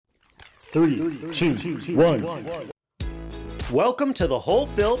Three, two, one. Welcome to the Whole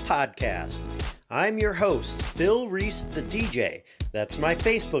Phil Podcast. I'm your host, Phil Reese the DJ. That's my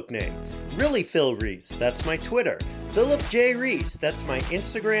Facebook name. Really Phil Reese, that's my Twitter. Philip J. Reese, that's my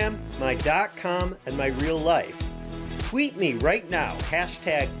Instagram, my .com, and my real life. Tweet me right now,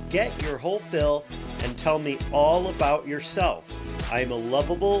 hashtag #GetYourWholePhil, and tell me all about yourself. I'm a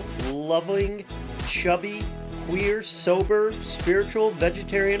lovable, loving, chubby, queer, sober, spiritual,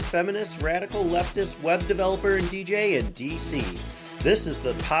 vegetarian, feminist, radical, leftist, web developer, and DJ in DC. This is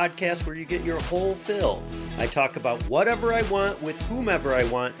the podcast where you get your whole fill. I talk about whatever I want with whomever I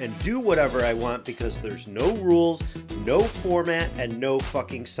want and do whatever I want because there's no rules, no format, and no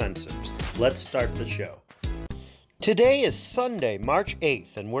fucking censors. Let's start the show. Today is Sunday, March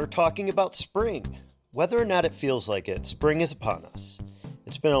 8th, and we're talking about spring. Whether or not it feels like it, spring is upon us.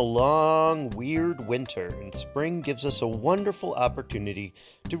 It's been a long, weird winter, and spring gives us a wonderful opportunity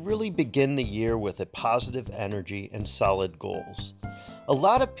to really begin the year with a positive energy and solid goals. A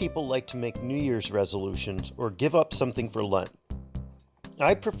lot of people like to make New Year's resolutions or give up something for Lent.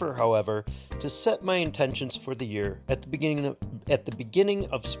 I prefer, however, to set my intentions for the year at the beginning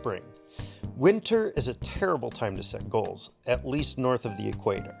of spring. Winter is a terrible time to set goals, at least north of the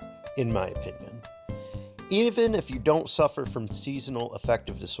equator, in my opinion. Even if you don't suffer from seasonal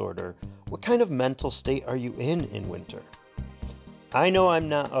affective disorder, what kind of mental state are you in winter? I know I'm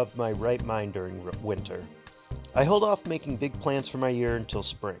not of my right mind during winter. I hold off making big plans for my year until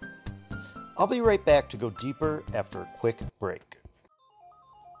spring. I'll be right back to go deeper after a quick break.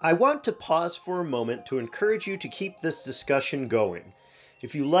 I want to pause for a moment to encourage you to keep this discussion going.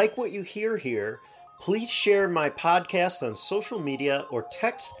 If you like what you hear here, please share my podcast on social media or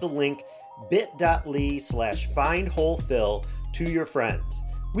text the link bit.ly/findwholephil to your friends.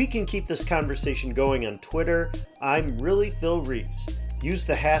 We can keep this conversation going on Twitter. I'm really Phil Reese. Use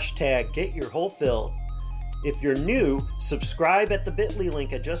the hashtag #GetYourWholePhil. If you're new, subscribe at the bit.ly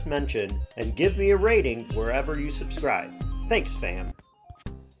link I just mentioned and give me a rating wherever you subscribe. Thanks, fam.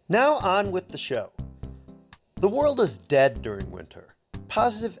 Now on with the show. The world is dead during winter.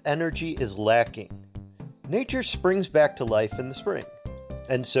 Positive energy is lacking. Nature springs back to life in the spring,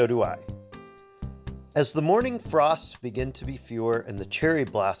 and so do I. As the morning frosts begin to be fewer and the cherry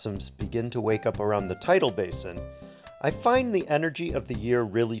blossoms begin to wake up around the tidal basin, I find the energy of the year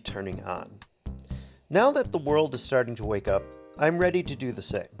really turning on. Now that the world is starting to wake up, I'm ready to do the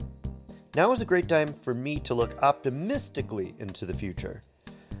same. Now is a great time for me to look optimistically into the future.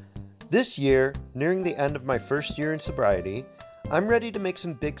 This year, nearing the end of my first year in sobriety, I'm ready to make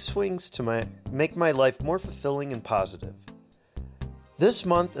some big swings to make my life more fulfilling and positive. This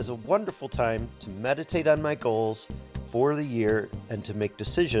month is a wonderful time to meditate on my goals for the year and to make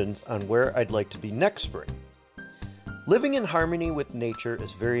decisions on where I'd like to be next spring. Living in harmony with nature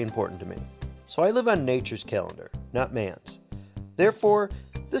is very important to me, so I live on nature's calendar, not man's. Therefore,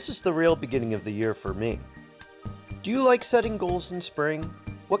 this is the real beginning of the year for me. Do you like setting goals in spring?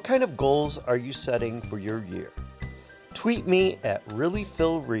 What kind of goals are you setting for your year? Tweet me at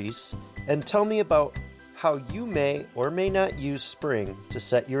reallyphilreese and tell me about how you may or may not use spring to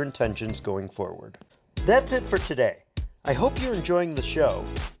set your intentions going forward. That's it for today. I hope you're enjoying the show.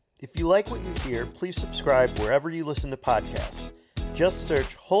 If you like what you hear, please subscribe wherever you listen to podcasts. Just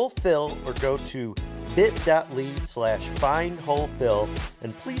search Whole Phil or go to bit.ly/findwholephil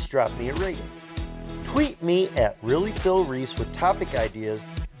and please drop me a rating. Tweet me at reallyphilreese with topic ideas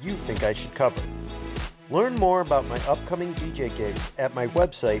you think I should cover. Learn more about my upcoming DJ gigs at my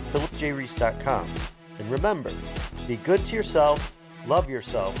website, philipjreese.com. And remember, be good to yourself, love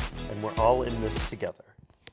yourself, and we're all in this together.